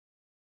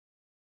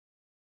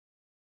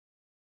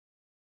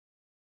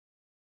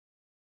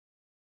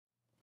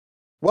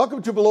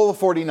Welcome to Below the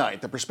 49th,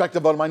 the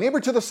perspective on my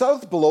neighbor to the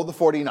south, below the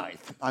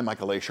 49th. I'm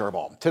Michael A.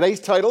 Charbon. Today's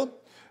title,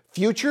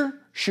 Future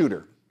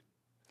Shooter.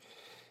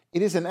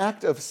 It is an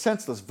act of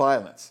senseless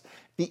violence,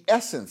 the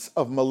essence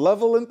of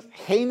malevolent,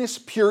 heinous,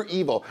 pure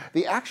evil.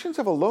 The actions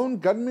of a lone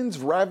gunman's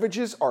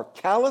ravages are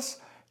callous,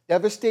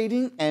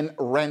 devastating, and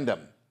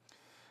random.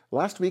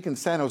 Last week in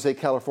San Jose,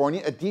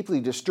 California, a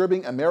deeply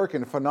disturbing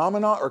American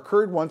phenomenon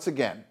occurred once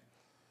again.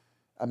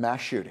 A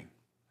mass shooting,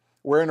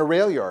 where in a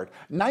rail yard,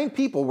 9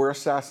 people were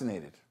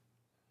assassinated.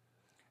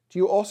 Do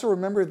you also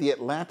remember the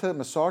Atlanta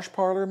massage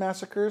parlor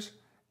massacres?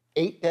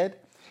 8 dead.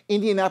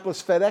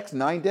 Indianapolis FedEx,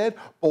 9 dead.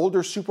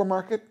 Boulder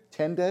Supermarket,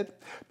 10 dead.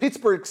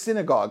 Pittsburgh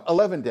Synagogue,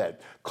 11 dead.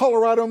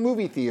 Colorado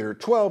Movie Theater,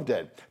 12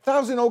 dead.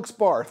 Thousand Oaks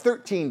Bar,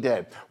 13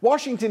 dead.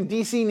 Washington,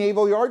 D.C.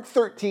 Naval Yard,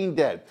 13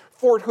 dead.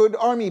 Fort Hood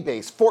Army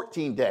Base,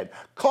 14 dead.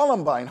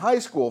 Columbine High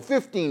School,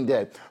 15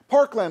 dead.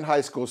 Parkland High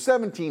School,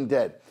 17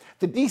 dead.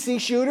 The D.C.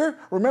 shooter,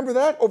 remember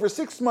that? Over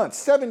 6 months,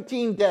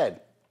 17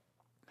 dead.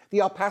 The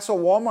El Paso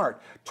Walmart,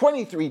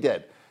 23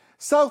 dead.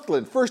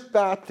 Southland First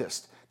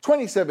Baptist,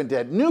 27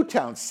 dead.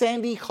 Newtown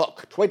Sandy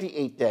Hook,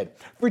 28 dead.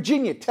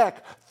 Virginia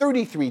Tech,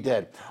 33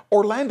 dead.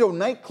 Orlando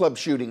nightclub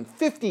shooting,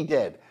 50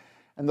 dead.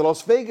 And the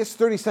Las Vegas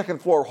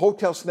 32nd floor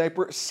hotel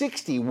sniper,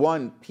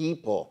 61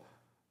 people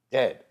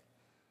dead.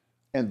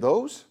 And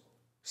those,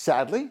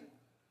 sadly,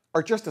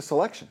 are just a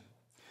selection.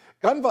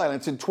 Gun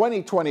violence in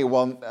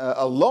 2021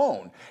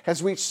 alone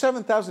has reached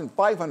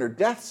 7,500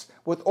 deaths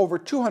with over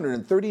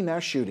 230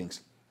 mass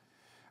shootings.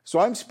 So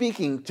I'm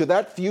speaking to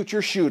that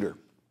future shooter.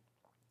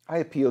 I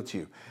appeal to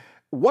you.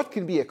 What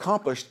can be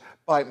accomplished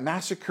by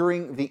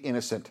massacring the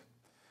innocent?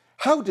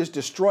 How does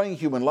destroying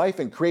human life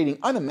and creating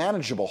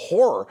unmanageable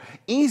horror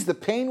ease the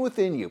pain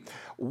within you?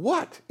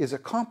 What is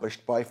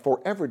accomplished by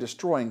forever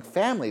destroying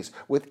families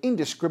with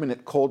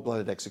indiscriminate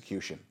cold-blooded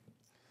execution?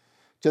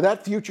 To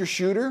that future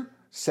shooter,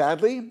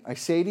 sadly, I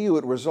say to you,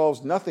 it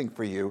resolves nothing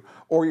for you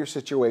or your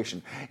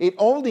situation. It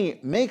only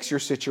makes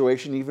your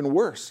situation even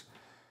worse.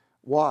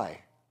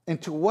 Why? And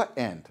to what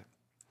end?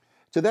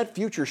 To that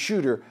future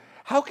shooter,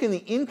 how can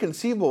the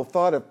inconceivable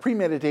thought of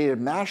premeditated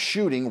mass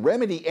shooting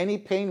remedy any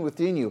pain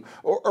within you,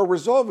 or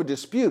resolve a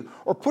dispute,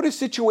 or put a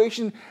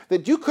situation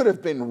that you could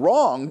have been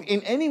wronged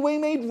in any way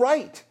made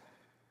right?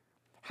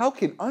 How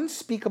can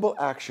unspeakable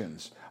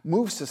actions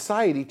move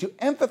society to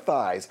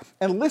empathize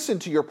and listen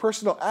to your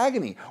personal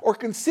agony, or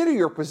consider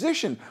your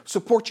position,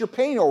 support your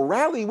pain, or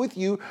rally with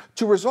you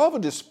to resolve a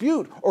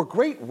dispute or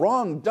great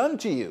wrong done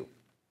to you?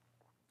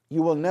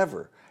 You will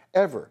never,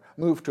 ever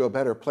move to a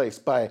better place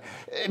by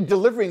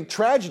delivering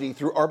tragedy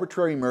through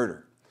arbitrary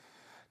murder.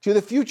 To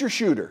the future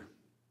shooter,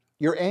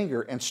 your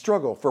anger and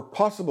struggle for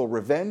possible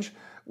revenge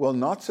will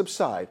not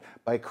subside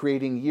by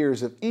creating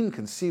years of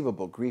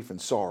inconceivable grief and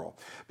sorrow.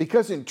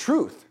 Because in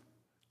truth,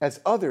 as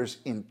others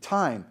in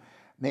time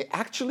may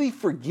actually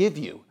forgive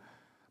you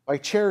by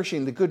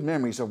cherishing the good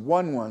memories of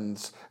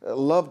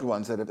loved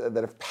ones that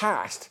have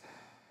passed,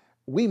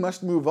 we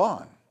must move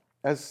on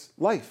as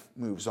life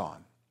moves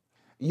on.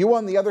 You,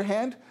 on the other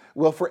hand,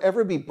 will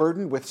forever be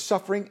burdened with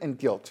suffering and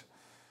guilt.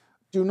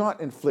 Do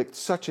not inflict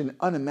such an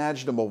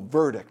unimaginable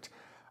verdict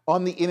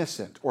on the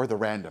innocent or the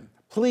random.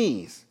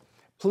 Please,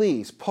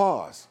 please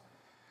pause.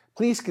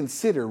 Please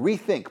consider,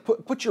 rethink,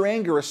 put your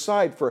anger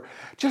aside for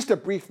just a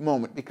brief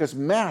moment, because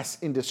mass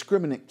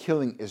indiscriminate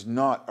killing is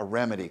not a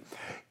remedy.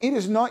 It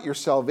is not your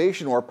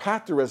salvation or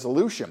path to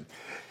resolution.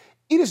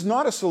 It is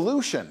not a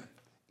solution.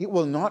 It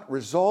will not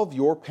resolve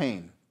your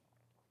pain.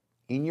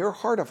 In your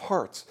heart of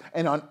hearts,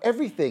 and on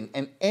everything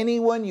and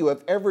anyone you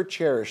have ever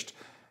cherished,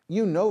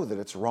 you know that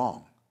it's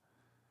wrong.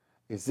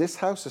 Is this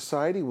how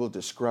society will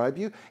describe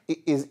you?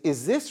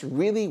 Is this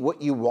really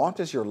what you want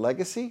as your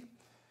legacy?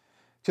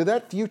 To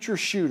that future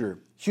shooter,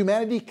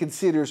 humanity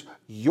considers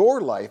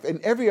your life and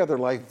every other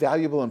life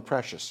valuable and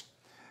precious.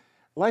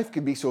 Life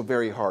can be so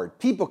very hard.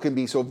 People can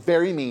be so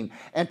very mean,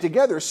 and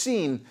together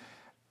seem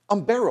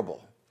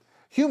unbearable.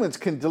 Humans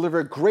can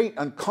deliver great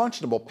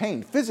unconscionable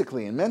pain,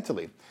 physically and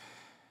mentally.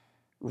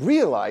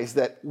 Realize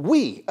that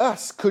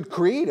us, could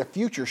create a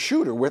future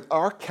shooter with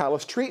our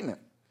callous treatment.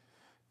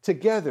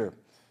 Together,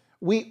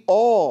 we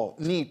all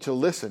need to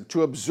listen,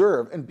 to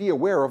observe, and be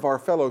aware of our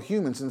fellow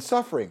humans in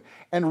suffering,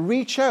 and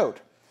reach out,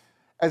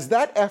 as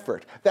that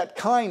effort, that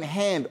kind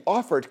hand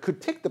offered,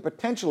 could take the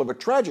potential of a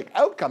tragic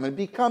outcome and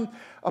become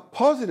a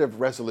positive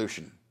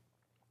resolution.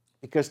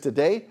 Because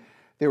today,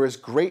 there is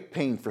great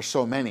pain for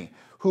so many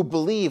who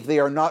believe they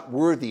are not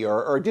worthy,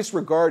 or are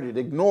disregarded,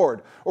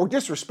 ignored, or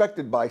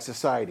disrespected by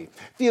society,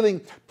 feeling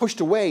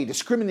pushed away,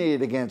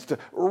 discriminated against,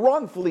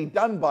 wrongfully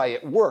done by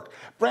at work,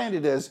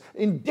 branded as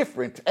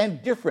indifferent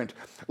and different,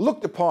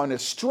 looked upon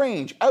as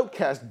strange,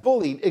 outcast,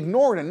 bullied,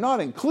 ignored, and not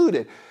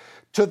included.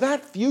 To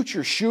that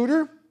future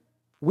shooter,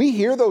 we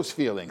hear those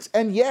feelings.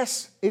 And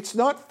yes, it's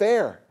not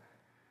fair.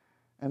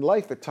 And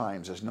life at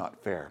times is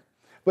not fair.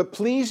 But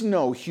please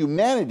know,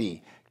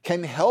 humanity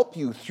can help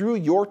you through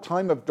your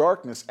time of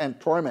darkness and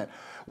torment.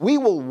 We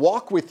will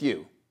walk with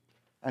you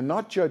and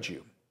not judge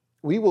you.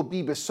 We will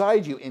be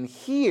beside you and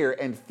hear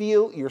and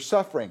feel your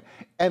suffering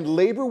and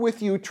labor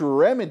with you to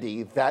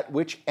remedy that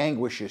which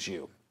anguishes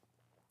you.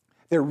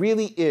 There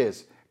really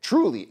is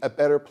truly a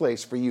better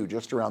place for you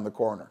just around the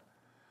corner.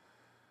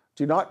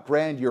 Do not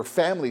brand your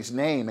family's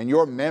name and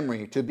your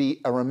memory to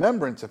be a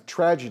remembrance of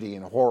tragedy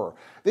and horror.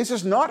 This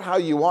is not how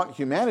you want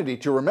humanity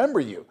to remember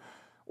you,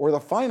 or the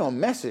final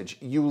message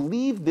you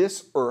leave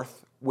this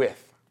earth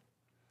with.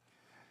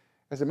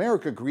 As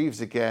America grieves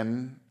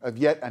again of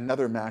yet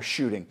another mass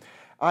shooting,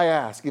 I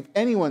ask, if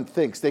anyone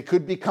thinks they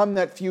could become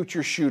that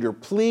future shooter,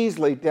 please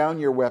lay down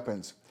your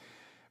weapons.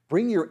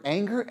 Bring your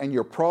anger and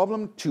your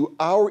problem to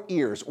our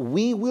ears.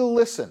 We will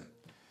listen.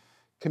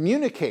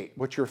 Communicate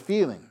what you're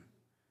feeling.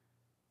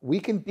 We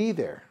can be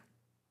there.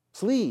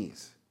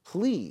 Please,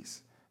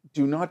 please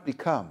do not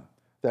become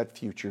that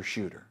future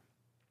shooter.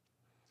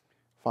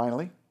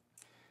 Finally,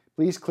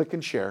 please click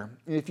and share.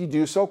 And if you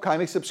do so,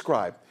 kindly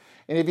subscribe.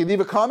 And if you leave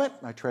a comment,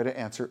 I try to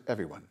answer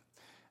everyone.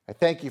 I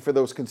thank you for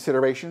those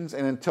considerations.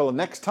 And until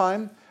next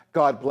time,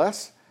 God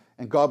bless,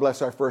 and God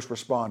bless our first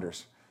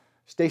responders.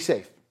 Stay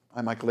safe.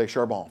 I'm Michael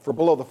Charbon for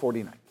Below the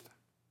 49th.